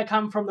is going to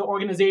come from the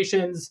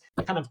organization's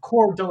kind of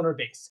core donor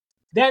base.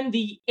 Then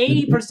the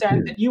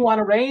 80% that you want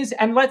to raise,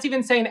 and let's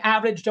even say an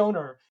average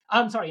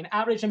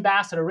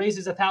ambassador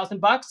raises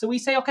 $1,000. So we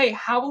say, okay,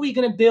 how are we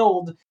going to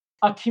build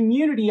a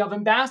community of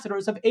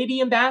ambassadors, of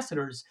 80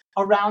 ambassadors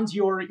around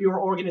your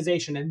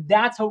organization? And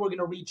that's how we're going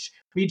to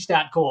reach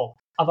that goal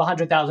of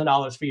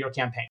 $100,000 for your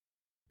campaign.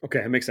 Okay,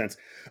 that makes sense.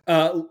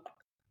 Uh,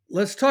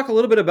 let's talk a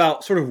little bit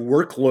about sort of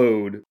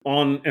workload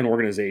on an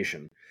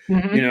organization.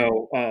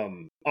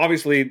 Mm-hmm.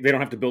 Obviously, they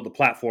don't have to build the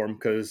platform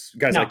because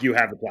guys No. like you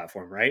have the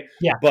platform, right?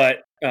 Yeah.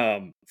 But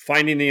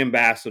finding the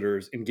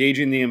ambassadors,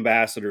 engaging the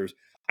ambassadors,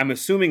 I'm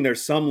assuming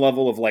there's some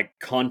level of like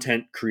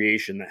content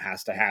creation that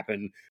has to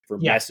happen for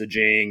Yes.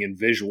 messaging and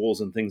visuals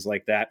and things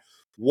like that.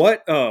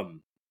 What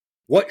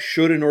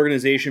should an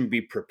organization be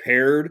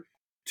prepared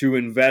to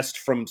invest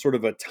from sort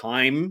of a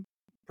time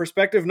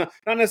perspective? Not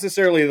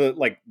necessarily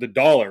the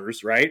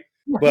dollars, right?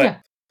 Yeah. But Yeah.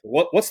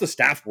 what's the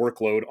staff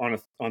workload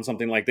on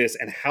something like this,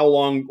 and how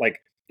long?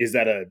 Like, is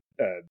that a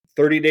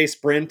 30-day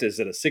sprint? Is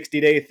it a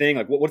 60-day thing?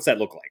 Like, what's that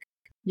look like?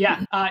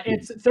 Yeah,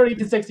 it's 30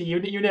 to 60.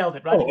 You nailed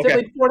it, right? Oh, It's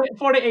okay. typically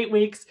 4 to 8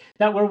 weeks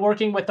that we're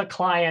working with the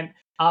client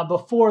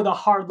before the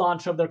hard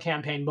launch of their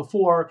campaign,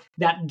 before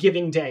that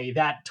giving day,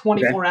 that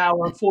Okay.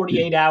 24-hour,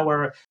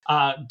 48-hour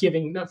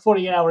giving,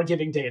 48-hour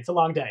giving day. It's a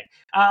long day,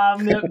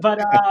 but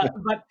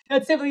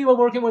that's typically we're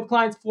working with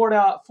clients 4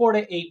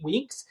 to 8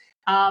 weeks.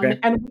 Okay.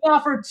 And we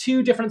offer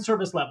two different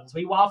service levels.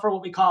 We offer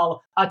what we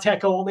call a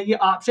tech only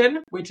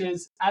option, which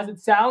is, as it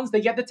sounds, they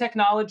get the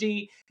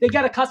technology, they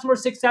get a customer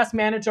success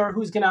manager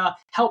who's going to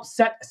help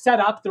set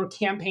up their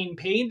campaign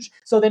page.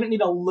 So they don't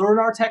need to learn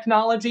our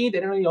technology. They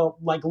don't need to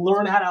like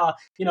learn how to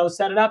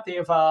set it up. They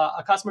have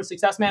a customer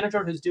success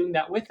manager who's doing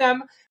that with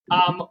them.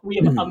 We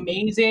have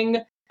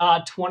amazing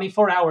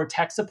 24-hour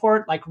tech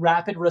support, like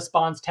rapid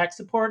response tech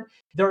support.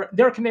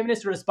 Their commitment is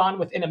to respond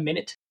within a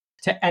minute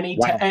to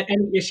Wow.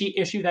 any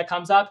issue that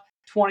comes up.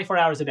 24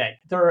 hours a day.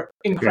 They're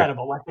Okay.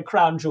 incredible, like the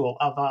crown jewel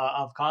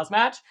of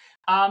Cosmatch.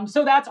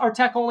 So that's our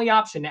tech only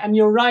option. And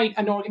you're right,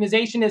 an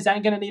organization is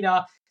then going to need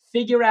to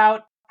figure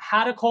out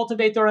how to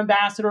cultivate their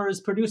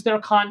ambassadors, produce their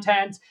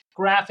content,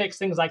 graphics,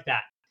 things like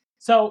that.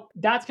 So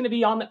that's going to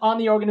be on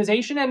the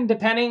organization, and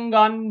depending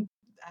on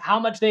how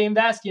much they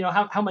invest,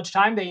 how much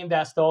time they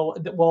invest,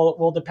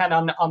 will depend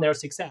on their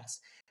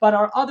success. But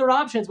our other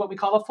option is what we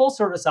call a full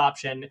service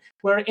option,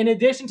 where in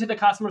addition to the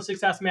customer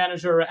success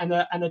manager and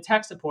the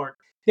tech support,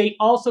 they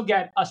also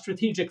get a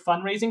strategic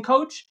fundraising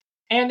coach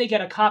and they get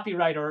a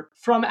copywriter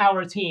from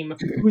our team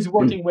who's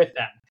working with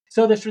them.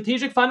 So the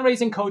strategic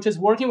fundraising coach is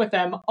working with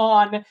them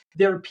on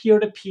their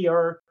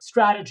peer-to-peer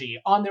strategy,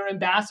 on their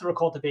ambassador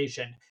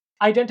cultivation,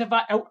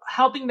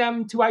 helping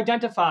them to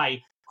identify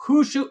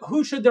who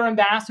should their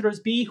ambassadors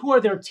be, who are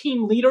their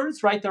team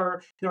leaders, right?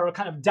 They're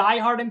kind of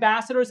diehard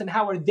ambassadors, and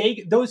how are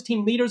those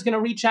team leaders going to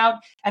reach out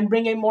and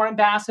bring in more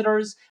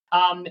ambassadors?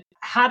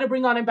 How to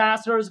bring on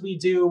ambassadors? We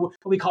do what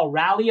we call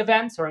rally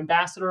events or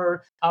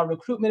ambassador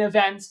recruitment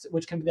events,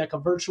 which can be like a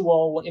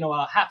virtual,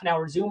 a half an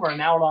hour Zoom or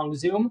an hour long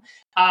Zoom.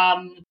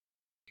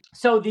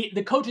 So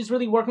the coach is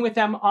really working with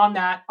them on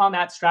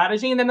that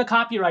strategy, and then the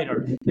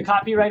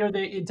copywriter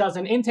it does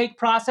an intake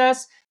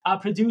process,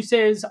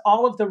 produces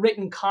all of the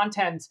written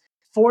content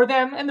for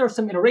them, and there's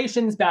some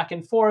iterations back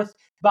and forth.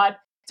 But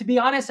to be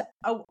honest,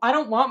 I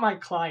don't want my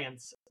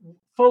clients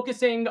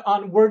focusing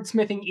on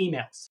wordsmithing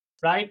emails,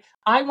 right?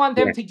 I want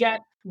them Yeah. to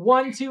get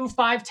 1, 2,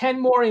 5, 10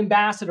 more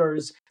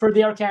ambassadors for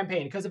their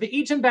campaign, because if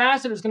each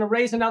ambassador is going to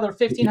raise another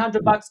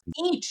 $1,500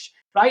 each,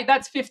 right?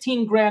 That's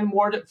 15 grand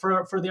more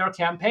for their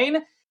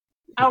campaign.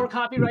 Our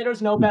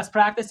copywriters know best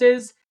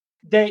practices.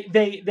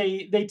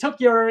 They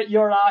took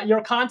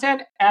your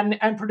content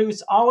and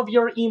produce all of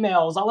your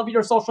emails, all of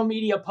your social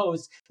media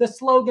posts, the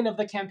slogan of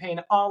the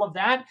campaign, all of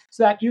that,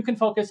 so that you can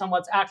focus on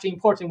what's actually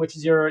important, which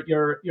is your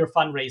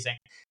fundraising.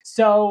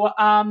 So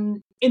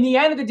in the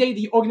end of the day,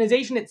 the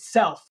organization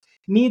itself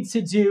needs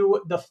to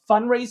do the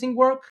fundraising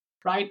work,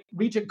 right?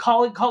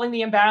 Calling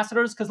the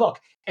ambassadors, because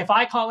look, if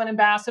I call an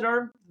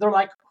ambassador, they're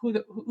like,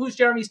 who's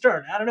Jeremy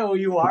Stern? I don't know who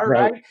you are,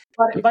 Right.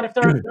 right? But if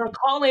they're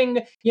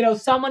calling,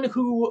 someone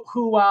who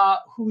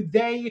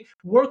they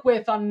work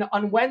with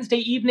on Wednesday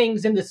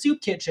evenings in the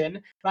soup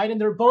kitchen, right?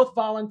 And they're both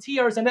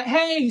volunteers. And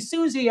hey,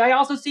 Susie, I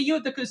also see you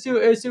at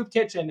the soup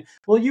kitchen.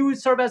 Will you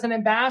serve as an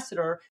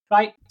ambassador,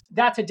 right?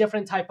 That's a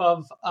different type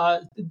of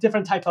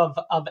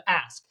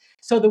ask.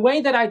 So the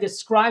way that I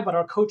describe what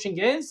our coaching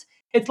is,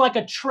 it's like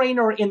a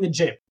trainer in the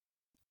gym.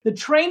 The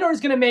trainer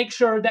is going to make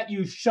sure that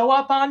you show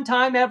up on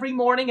time every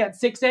morning at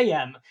 6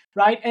 a.m.,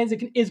 right?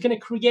 And is going to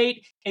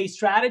create a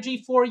strategy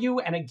for you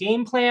and a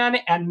game plan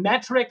and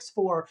metrics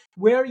for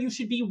where you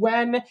should be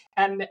when,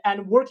 and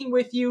working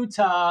with you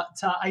to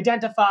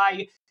identify,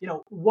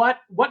 what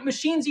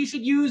machines you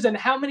should use and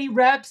how many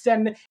reps,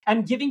 and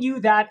giving you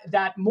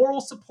that moral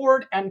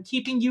support and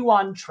keeping you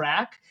on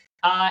track,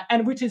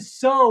 and which is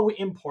so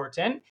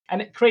important,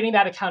 and creating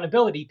that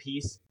accountability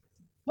piece.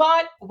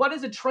 But what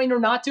is a trainer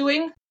not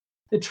doing?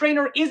 The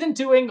trainer isn't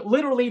doing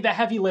literally the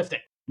heavy lifting,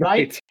 right?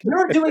 Right.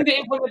 You're doing the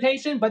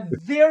implementation, but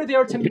they're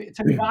there to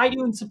guide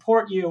you and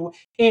support you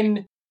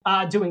in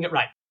doing it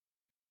right.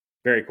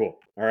 Very cool.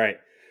 All right.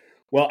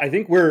 Well, I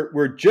think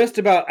we're just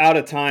about out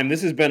of time.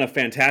 This has been a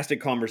fantastic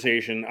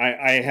conversation.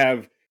 I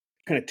have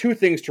kind of two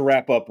things to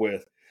wrap up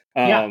with.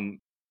 Yeah.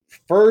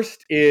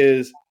 First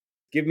is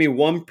give me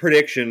one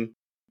prediction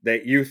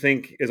that you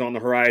think is on the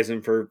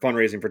horizon for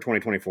fundraising for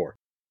 2024.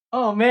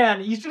 Oh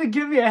man, you should have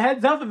given me a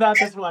heads up about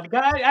this one,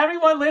 guys.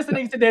 Everyone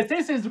listening to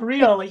this is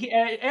real.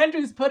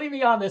 Andrew's putting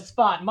me on the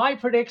spot. My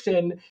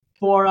prediction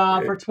for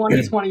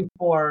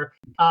 2024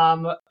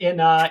 in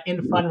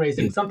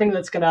fundraising, something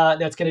that's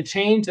gonna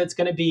change, that's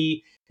gonna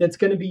be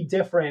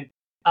different.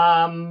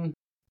 I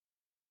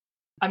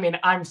mean,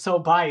 I'm so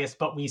biased,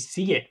 but we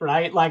see it,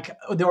 right? Like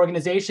the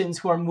organizations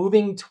who are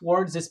moving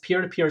towards this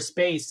peer-to-peer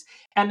space,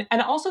 and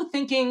also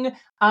thinking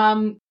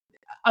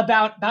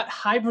about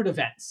hybrid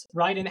events,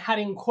 right, and how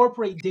to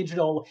incorporate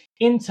digital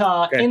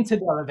Okay. into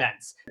their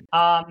events.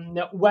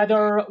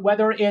 Whether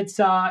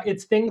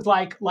it's things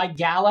like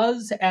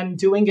galas and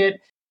doing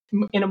it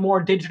in a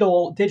more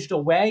digital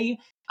way,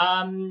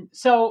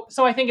 So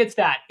I think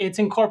it's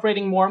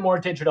incorporating more and more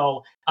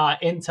digital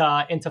into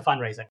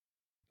fundraising.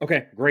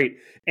 Okay, great.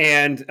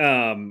 And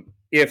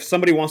if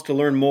somebody wants to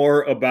learn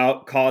more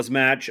about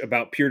CauseMatch,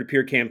 about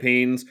peer-to-peer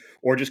campaigns,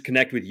 or just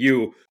connect with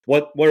you,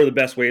 what are the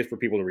best ways for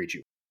people to reach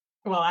you?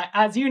 Well,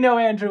 as you know,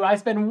 Andrew, I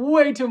spend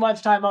way too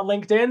much time on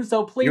LinkedIn,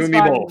 so You please and me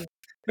find both.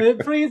 me.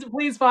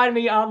 Please find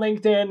me on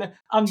LinkedIn.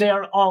 I'm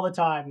there all the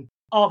time,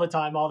 all the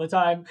time, all the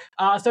time.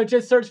 So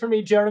just search for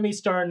me, Jeremy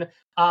Stern,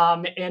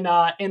 in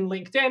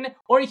LinkedIn,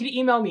 or you can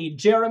email me,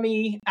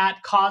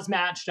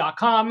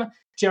 jeremy@causematch.com,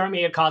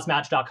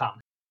 jeremy@causematch.com.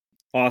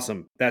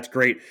 Awesome. That's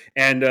great.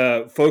 And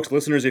folks,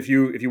 listeners, if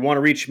you want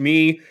to reach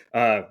me,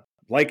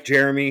 like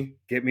Jeremy,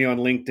 get me on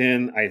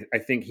LinkedIn. I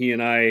think he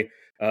and I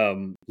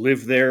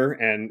live there,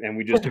 and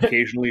we just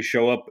occasionally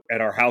show up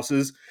at our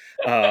houses.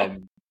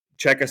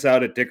 Check us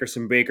out at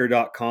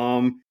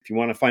dickersonbaker.com. If you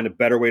want to find a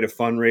better way to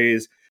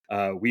fundraise,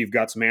 we've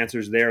got some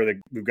answers there.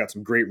 We've got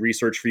some great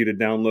research for you to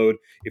download.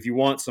 If you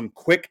want some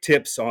quick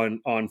tips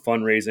on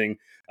fundraising,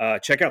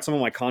 check out some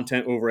of my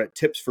content over at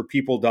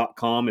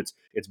tipsforpeople.com.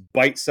 It's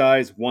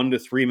bite-sized 1 to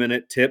 3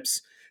 minute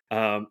tips.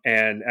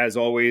 And as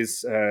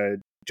always,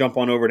 jump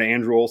on over to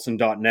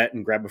andrewolson.net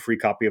and grab a free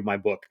copy of my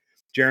book.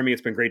 Jeremy,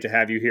 it's been great to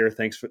have you here.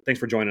 Thanks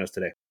for joining us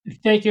today.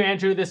 Thank you,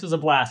 Andrew. This was a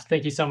blast.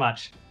 Thank you so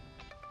much.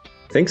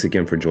 Thanks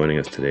again for joining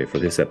us today for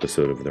this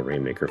episode of the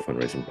Rainmaker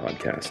Fundraising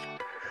Podcast.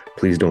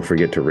 Please don't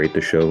forget to rate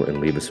the show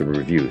and leave us a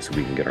review so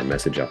we can get our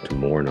message out to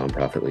more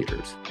nonprofit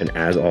leaders. And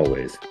as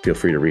always, feel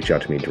free to reach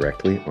out to me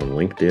directly on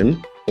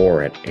LinkedIn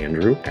or at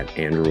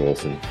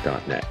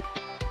andrew@andrewolson.net.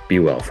 Be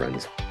well,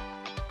 friends.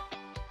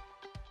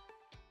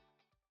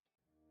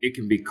 It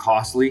can be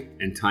costly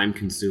and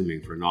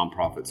time-consuming for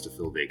nonprofits to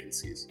fill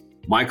vacancies.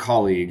 My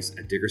colleagues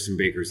at Dickerson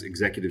Baker's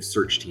executive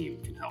search team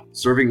can help.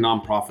 Serving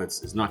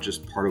nonprofits is not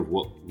just part of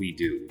what we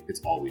do, it's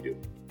all we do.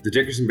 The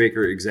Dickerson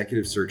Baker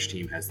executive search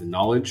team has the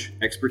knowledge,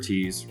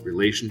 expertise,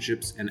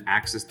 relationships, and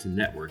access to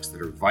networks that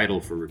are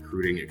vital for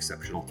recruiting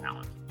exceptional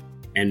talent.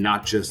 And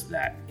not just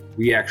that,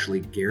 we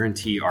actually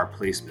guarantee our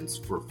placements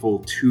for a full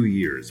 2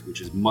 years, which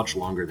is much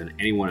longer than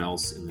anyone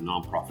else in the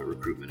nonprofit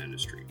recruitment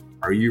industry.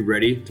 Are you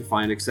ready to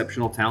find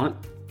exceptional talent?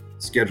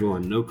 Schedule a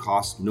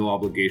no-cost,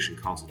 no-obligation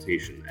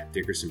consultation at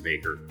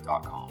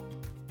dickersonbaker.com.